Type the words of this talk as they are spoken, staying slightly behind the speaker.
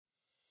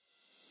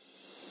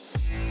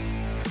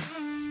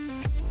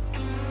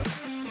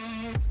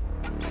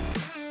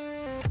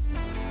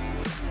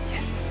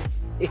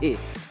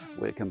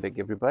Welcome back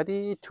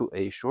everybody to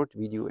a short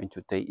video, and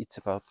today it's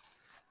about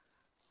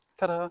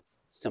ta-da,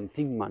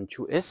 something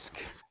Manchu-esque,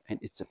 and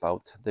it's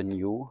about the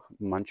new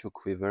Manchu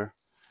Quiver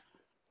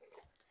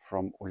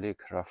from Olle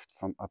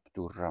from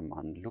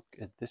Abdurrahman. Look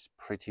at this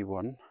pretty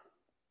one.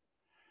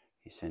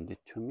 He sent it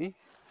to me.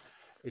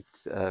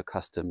 It's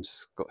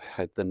customs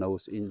had the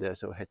nose in there,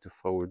 so I had to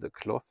fold the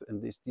cloth,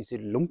 and these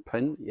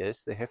lumpen,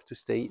 yes, they have to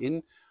stay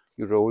in.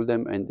 You roll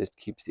them and this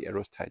keeps the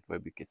arrows tight, where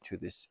we get to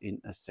this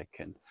in a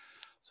second.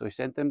 So he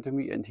sent them to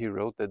me and he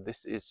wrote that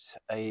this is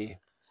a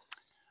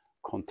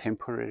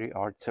contemporary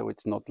art, so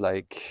it's not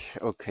like,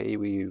 okay,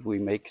 we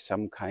make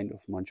some kind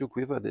of Manchu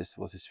Quiver. This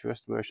was his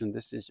first version.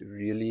 This is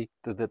really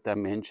the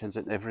dimensions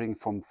and everything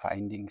from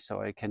finding.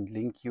 So I can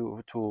link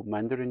you to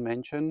Mandarin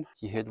Mansion.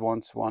 He had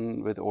once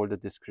one with all the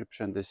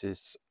description. This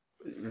is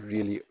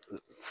really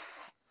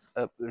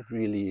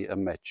a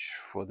match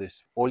for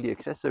this. All the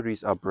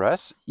accessories are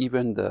brass,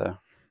 even the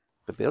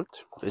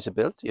belt. There's a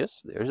belt,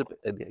 yes, there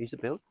is a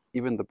belt.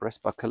 Even the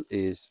breast buckle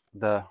is,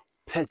 the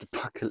belt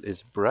buckle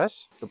is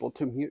brass. The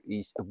bottom here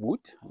is a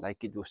wood,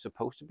 like it was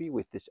supposed to be,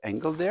 with this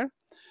angle there,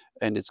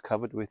 and it's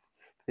covered with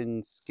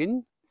thin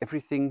skin.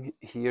 Everything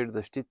here,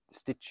 the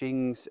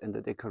stitchings and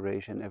the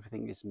decoration,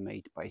 everything is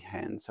made by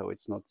hand. So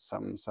it's not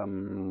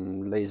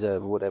some laser,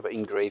 whatever,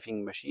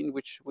 engraving machine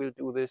which will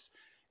do this.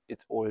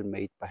 It's all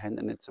made by hand,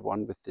 and it's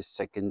one with this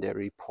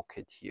secondary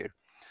pocket here.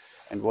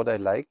 And what I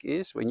like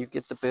is when you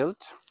get the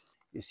belt,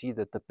 you see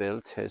that the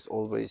belt has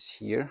always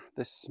here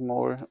the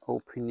small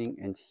opening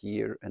and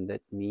here, and that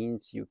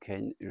means you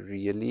can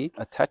really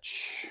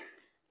attach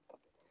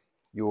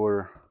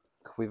your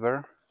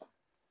quiver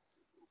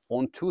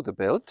onto the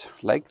belt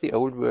like the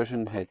old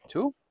version had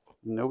to.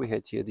 You know, we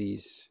had here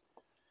these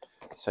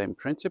same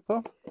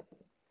principle.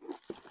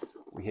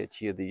 We had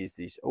here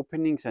these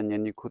openings, and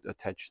then you could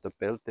attach the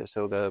belt there,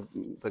 so the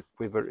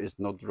quiver is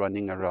not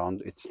running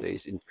around. It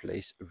stays in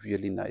place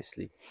really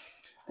nicely.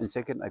 And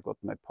second, I got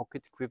my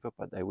pocket quiver,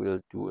 but I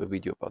will do a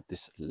video about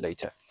this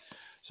later.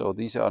 So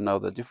these are now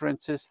the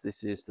differences.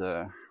 This is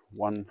the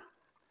one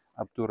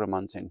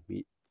Abdurrahman sent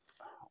me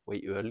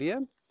way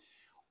earlier.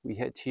 We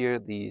had here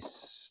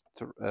these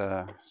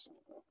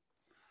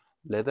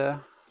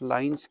leather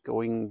lines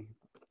going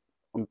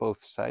on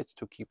both sides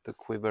to keep the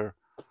quiver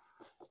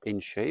in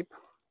shape.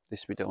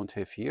 This we don't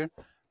have here,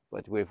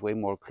 but we have way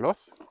more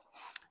cloth.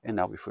 And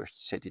now we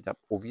first set it up,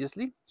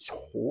 obviously.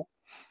 So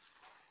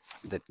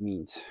that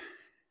means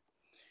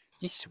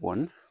this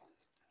one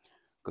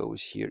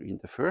goes here in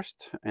the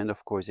first, and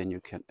of course then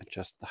you can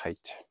adjust the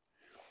height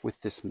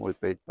with this small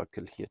belt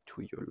buckle here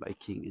to your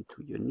liking and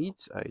to your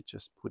needs. I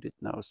just put it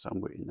now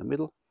somewhere in the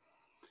middle,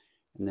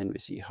 and then we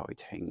see how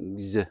it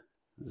hangs.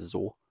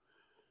 So,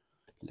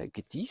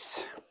 like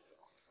this.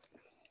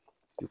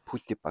 You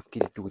put the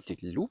buckle to the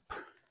loop,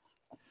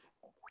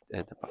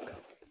 the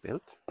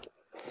belt,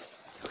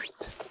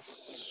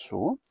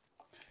 so,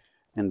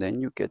 and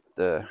then you get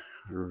the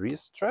rear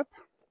strap.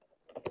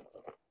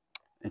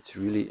 It's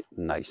really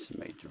nice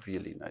made,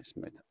 really nice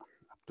made.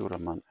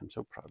 Abdurrahman, I'm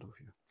so proud of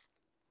you.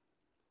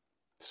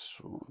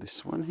 So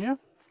this one here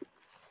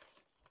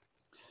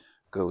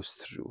goes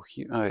through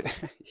here. I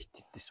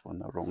did this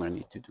one wrong, I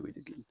need to do it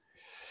again.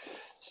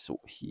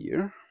 So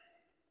here,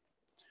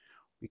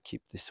 we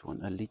keep this one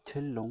a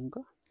little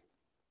longer,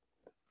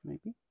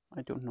 maybe.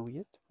 I don't know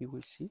yet, we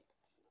will see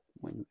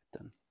when we're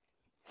done.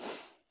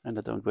 And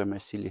I don't wear my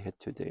silly hat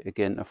today.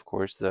 Again, of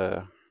course,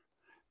 the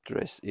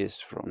dress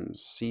is from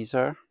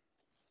Caesar.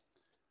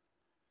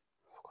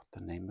 The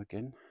name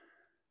again.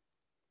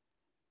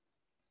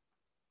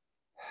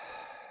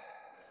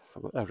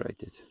 Forgot, I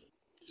write it.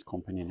 His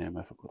company name,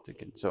 I forgot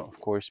again. So of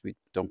course we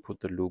don't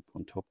put the loop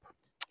on top.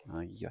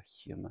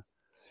 ArminHirmer.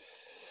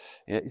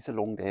 Yeah, it's a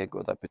long day. I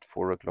got up at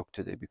 4 o'clock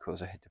today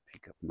because I had to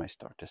pick up my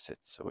starter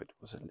set, so it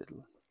was a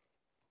little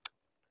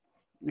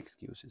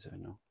excuses, I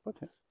know, but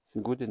yeah,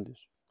 I'm good in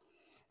this.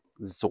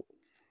 So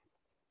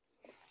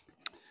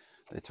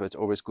that's why it's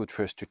always good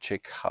first to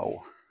check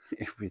how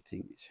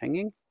everything is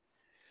hanging.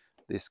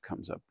 This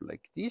comes up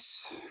like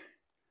this.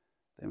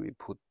 Then we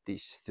put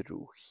this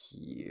through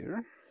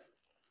here.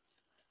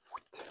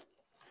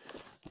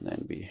 And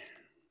then we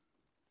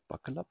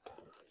buckle up.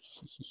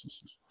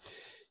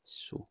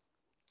 So,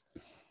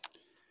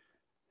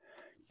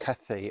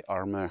 Cathay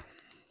Armor.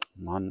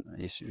 Man,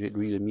 it's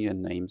really mere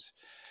names.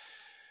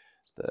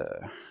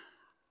 The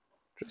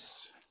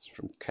dress is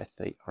from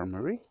Cathay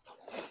Armory,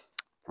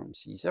 from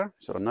Caesar.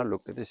 So now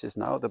look, this is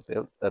now the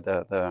belt.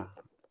 The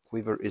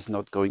quiver is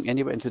not going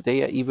anywhere. And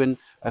today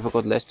I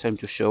forgot last time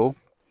to show,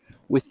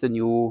 with the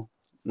new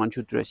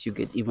Manchu dress you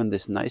get even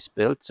this nice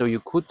belt, so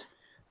you could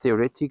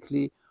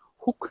theoretically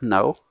hook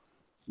now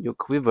your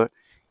quiver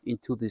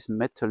into these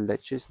metal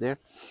ledges there,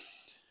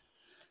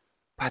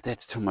 but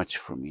that's too much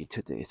for me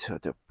today, so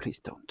please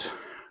don't.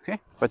 Okay,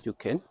 but you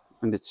can,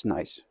 and it's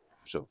nice.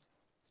 So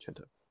shut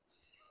up.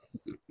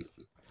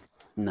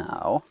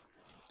 Now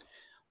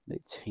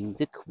let's hang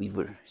the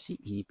quiver. See,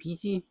 easy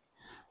peasy.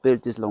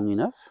 Belt is long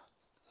enough.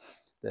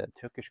 the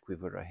Turkish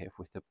quiver I have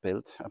with the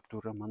belt,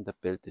 Abdurrahman, the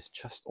belt is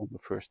just on the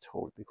first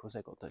hole because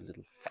I got a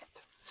little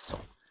fat. So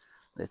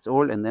that's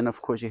all. And then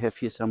of course you have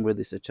here somewhere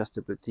this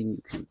adjustable thing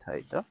you can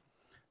tie it up.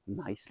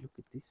 Nice, look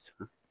at this.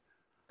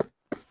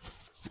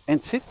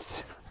 And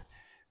sits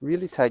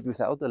really tight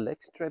without a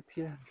leg strap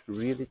here,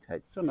 really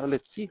tight. So now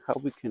let's see how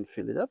we can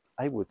fill it up.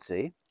 I would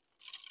say,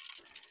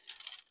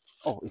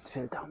 oh, it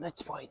fell down,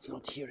 that's why it's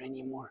not here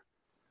anymore.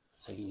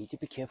 So you need to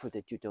be careful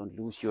that you don't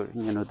lose your,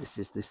 you know, this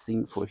is this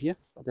thing for here,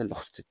 but I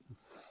lost it.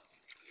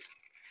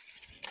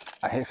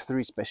 I have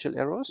 3 special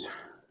arrows,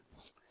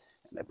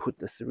 and I put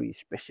the 3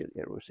 special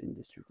arrows in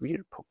this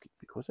rear pocket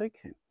because I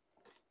can.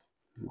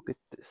 Look at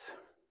this,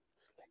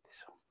 just like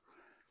this.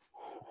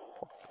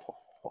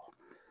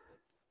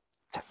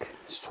 Tack,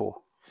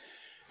 so.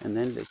 And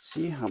then let's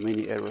see how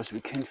many arrows we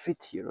can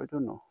fit here. I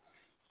don't know.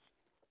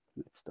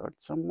 Let's start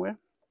somewhere.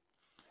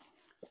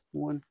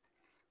 1,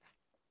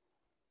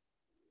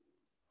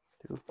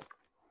 2,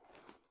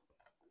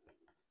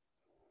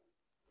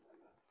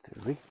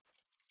 3.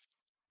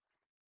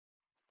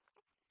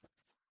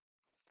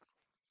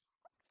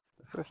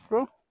 The first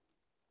row,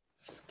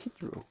 skid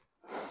row.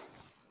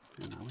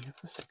 And now we have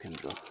the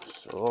second row.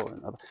 So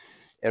another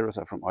arrows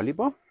are from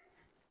Olle.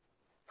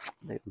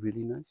 They're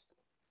really nice.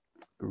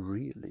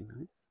 Really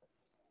nice.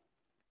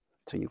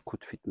 So you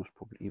could fit most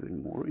probably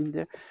even more in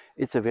there.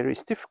 It's a very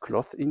stiff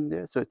cloth in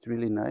there, so it's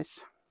really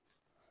nice.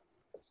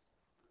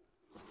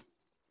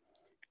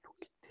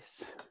 Look at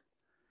this.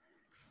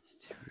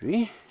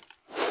 3.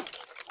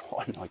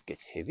 Oh, now it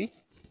gets heavy.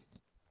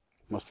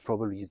 Most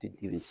probably you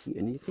didn't even see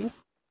anything.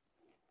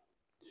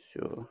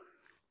 So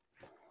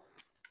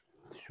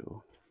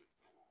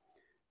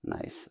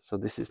nice. So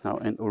this is now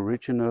an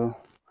original.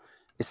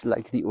 It's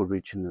like the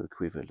original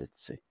quiver,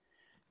 let's say.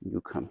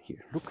 You come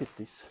here. Look at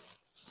this.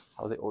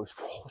 How they all,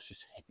 oh, this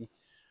is heavy.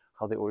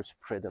 How they all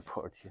spread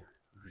apart here.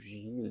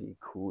 Really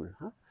cool,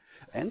 huh?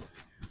 And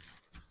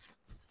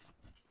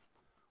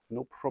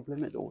no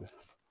problem at all.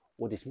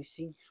 What is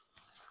missing?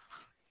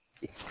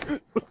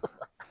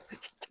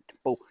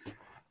 Oh,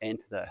 and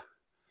the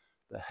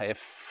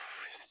half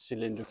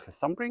cylindrical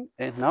thumb ring.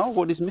 And now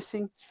what is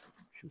missing?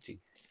 Shooting.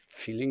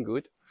 Feeling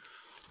good.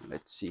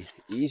 Let's see.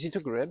 Easy to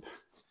grab.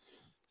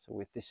 So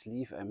with this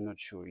sleeve, I'm not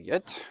sure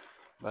yet,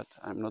 but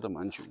I'm not a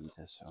Manchu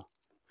either, so.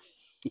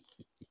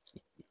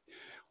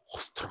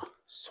 Ostro,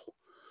 so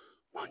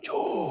Manchu.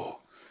 Oh,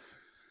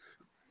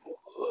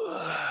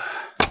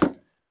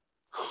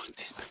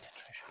 this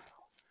penetration.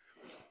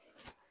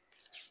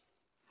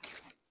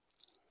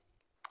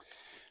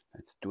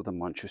 Let's do the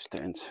Manchu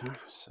stance, huh?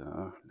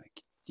 So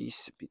like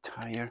this, a bit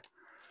higher.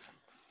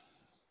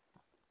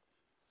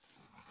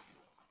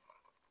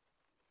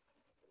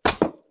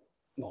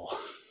 Oh,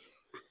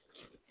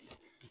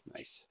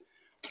 nice.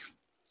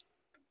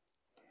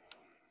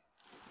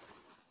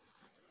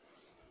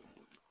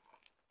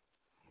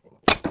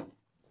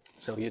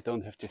 So you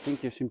don't have to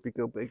think, you simply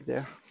go back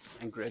there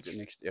and grab the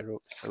next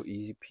arrow. So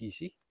easy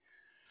peasy.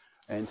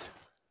 And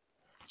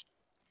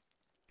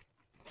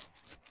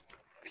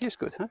feels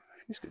good, huh?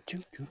 Feels good.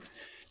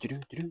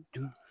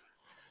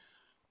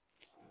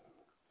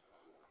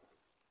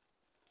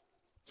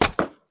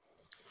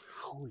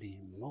 Holy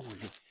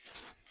moly.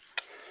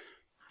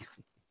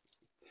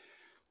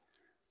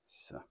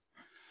 So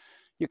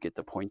you get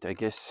the point, I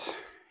guess.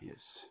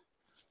 Yes.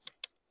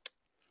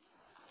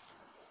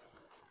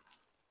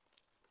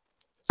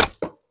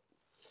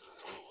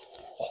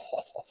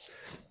 Oh,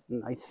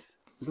 nice.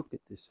 Look at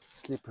this.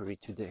 Slippery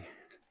today.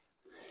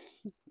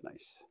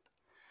 Nice.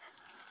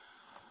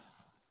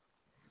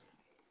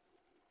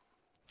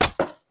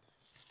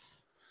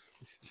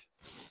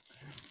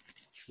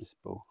 This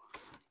bow.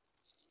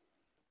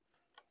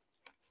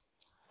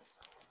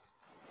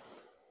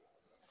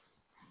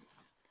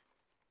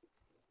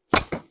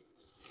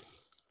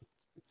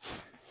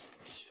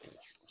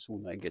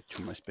 Soon I get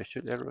to my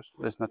special arrows.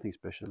 There's nothing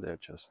special there,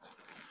 just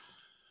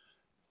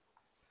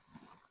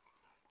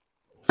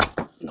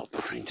not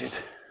printed.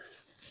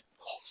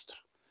 Holster.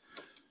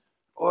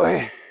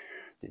 Oi!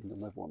 Didn't do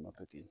my warm-up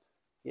again.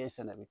 Yes,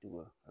 and I will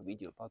do a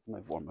video about my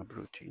warm-up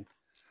routine,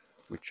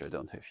 which I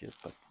don't have yet,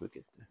 but we'll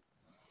get there.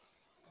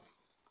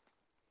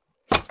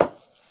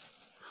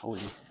 Holy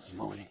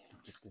moly,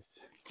 look at this.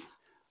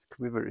 This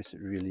quiver is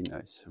really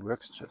nice,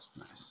 works just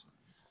nice.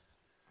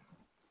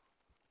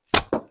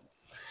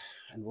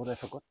 And what I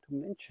forgot to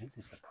mention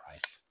is the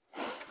price.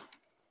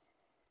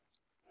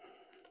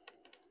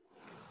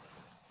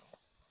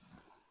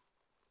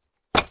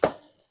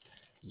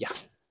 Yeah,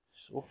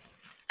 so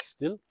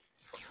still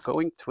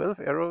going 12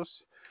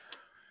 arrows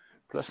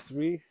plus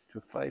 3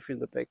 to 5 in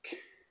the back.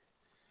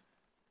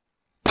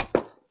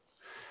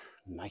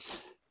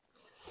 Nice.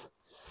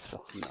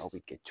 So now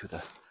we get to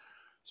the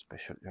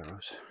special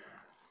arrows.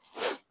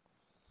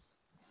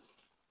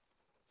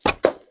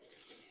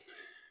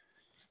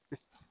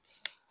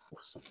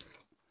 Awesome.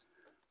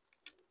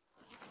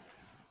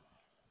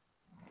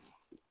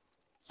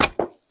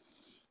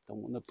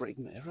 Don't want to break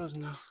my arrows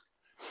now.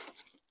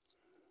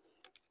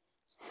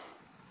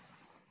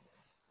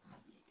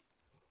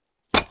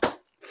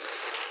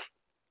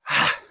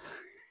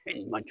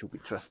 In Manchu we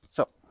trust.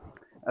 So,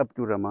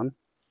 Abdurrahman,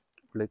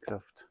 Olle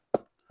Kraft.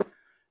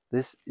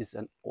 This is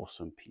an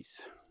awesome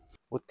piece.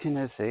 What can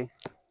I say?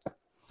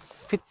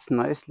 Fits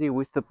nicely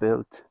with the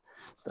belt,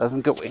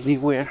 doesn't go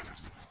anywhere.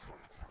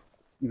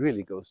 It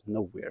really goes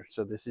nowhere.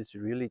 So this is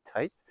really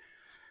tight,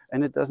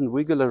 and it doesn't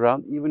wiggle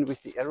around even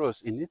with the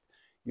arrows in it.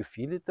 You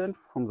feel it then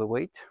from the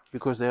weight,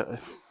 because they're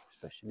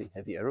especially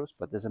heavy arrows,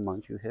 but there's a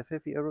Manchu have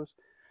heavy arrows.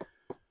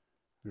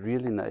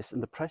 Really nice.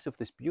 And the price of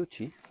this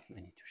beauty,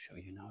 I need to show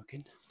you now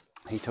again.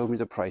 He told me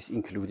the price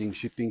including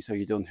shipping, so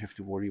you don't have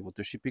to worry what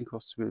the shipping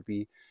costs will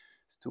be.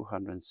 It's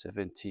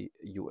 $270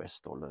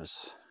 US.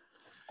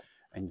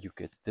 And you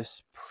get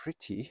this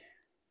pretty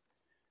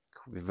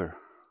quiver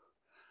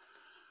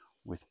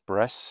with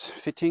brass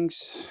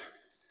fittings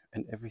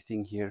and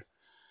everything here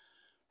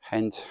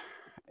hand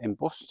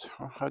embossed,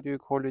 or how do you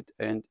call it,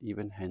 and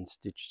even hand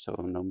stitched, so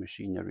no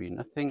machinery,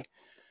 nothing,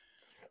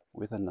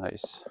 with a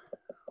nice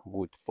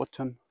wood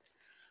bottom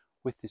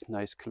with this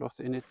nice cloth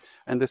in it.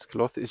 And this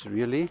cloth is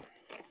really,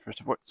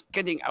 first of all, it's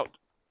getting out.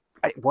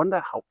 I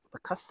wonder how the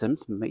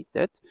customs made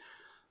that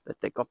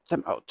they got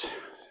them out.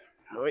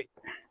 Wait.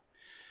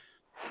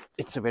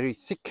 It's a very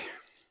thick,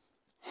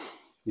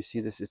 you see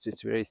this,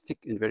 it's very thick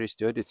and very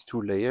sturdy. It's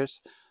 2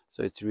 layers,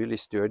 so it's really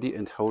sturdy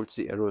and holds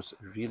the arrows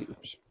really,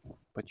 oops,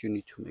 but you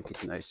need to make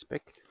it nice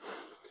back.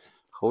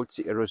 Holds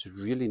the arrows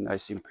really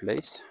nice in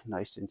place,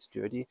 nice and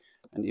sturdy,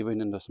 and even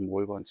in the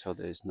small one, so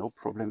there is no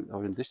problem.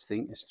 Or in this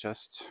thing is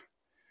just,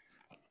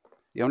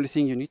 the only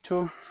thing you need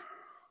to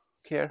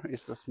care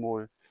is the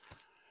small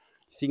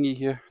thingy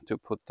here to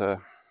put the,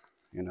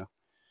 you know,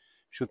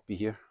 should be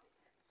here.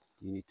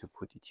 You need to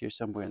put it here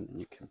somewhere, and then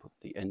you can put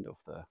the end of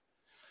the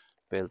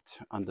belt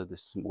under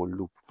this small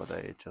loop, but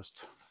I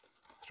just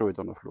throw it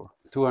on the floor.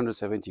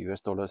 $270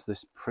 US,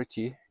 this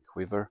pretty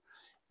quiver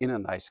in a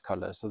nice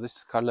color. So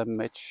this color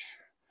match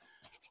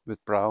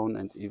with brown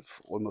and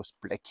if almost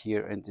black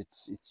here, and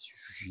it's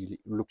really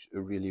looks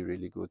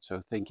really good.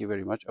 So thank you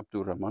very much,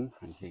 Abdurrahman.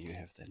 And here you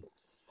have then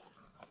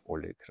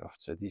Olle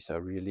Kraft. So these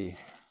are really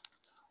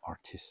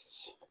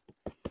artists,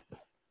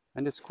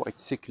 and it's quite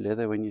thick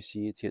leather when you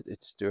see it here.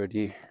 It's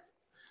sturdy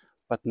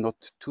but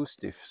not too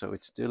stiff, so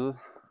it's still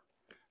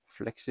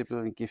flexible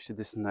and gives you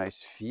this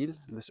nice feel,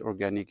 this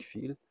organic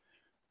feel,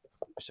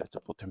 besides the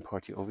bottom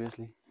party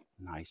obviously.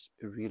 Nice,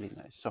 really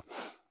nice. So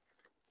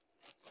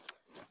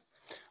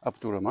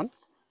Abdurrahman,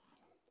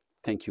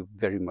 thank you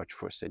very much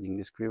for sending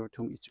this quiver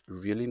to me. It's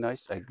really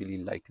nice. I really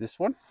like this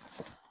one,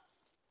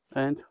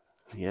 and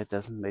yeah, it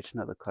doesn't match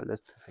another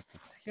colors perfectly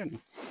here.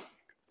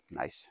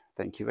 Nice,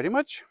 thank you very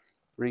much.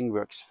 Ring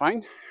works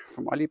fine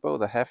from Alibo,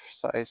 the half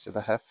size,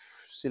 the half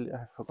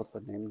cylinder, I forgot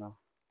the name now,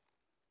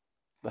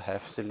 the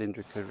half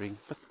cylindrical ring,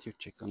 but you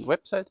check on the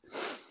website.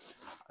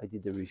 I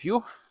did a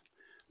review.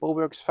 Bow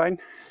works fine.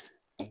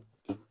 It's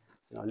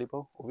an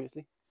Alibo,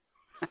 obviously.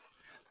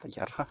 The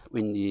Yarha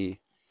in the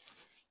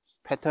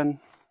pattern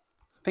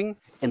thing,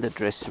 and the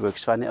dress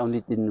works fine. I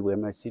only didn't wear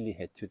my silly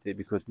hat today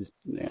because this,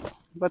 yeah.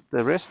 But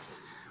the rest,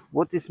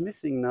 what is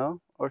missing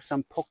now are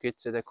some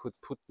pockets that I could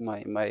put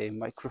my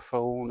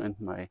microphone and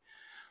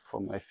for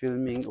my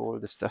filming, all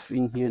the stuff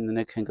in here, and then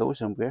I can go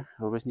somewhere.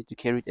 I always need to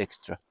carry it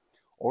extra.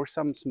 Or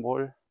some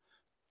small,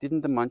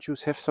 didn't the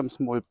Manchus have some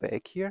small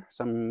bag here,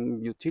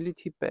 some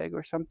utility bag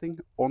or something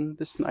on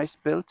this nice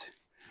belt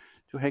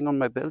to hang on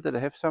my belt, that I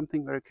have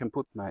something where I can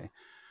put my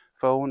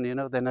phone, you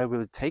know. Then I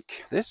will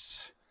take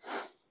this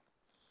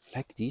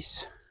like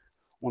this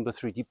on the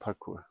 3D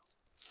parkour,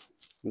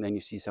 and then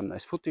you see some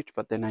nice footage.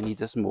 But then I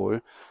need a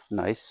small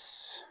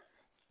nice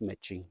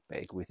matching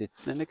bag with it,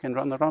 then I can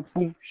run around,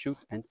 boom, shoot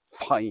and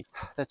fire.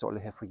 That's all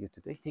I have for you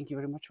today. Thank you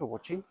very much for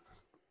watching.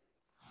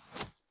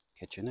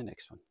 Catch you in the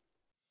next one.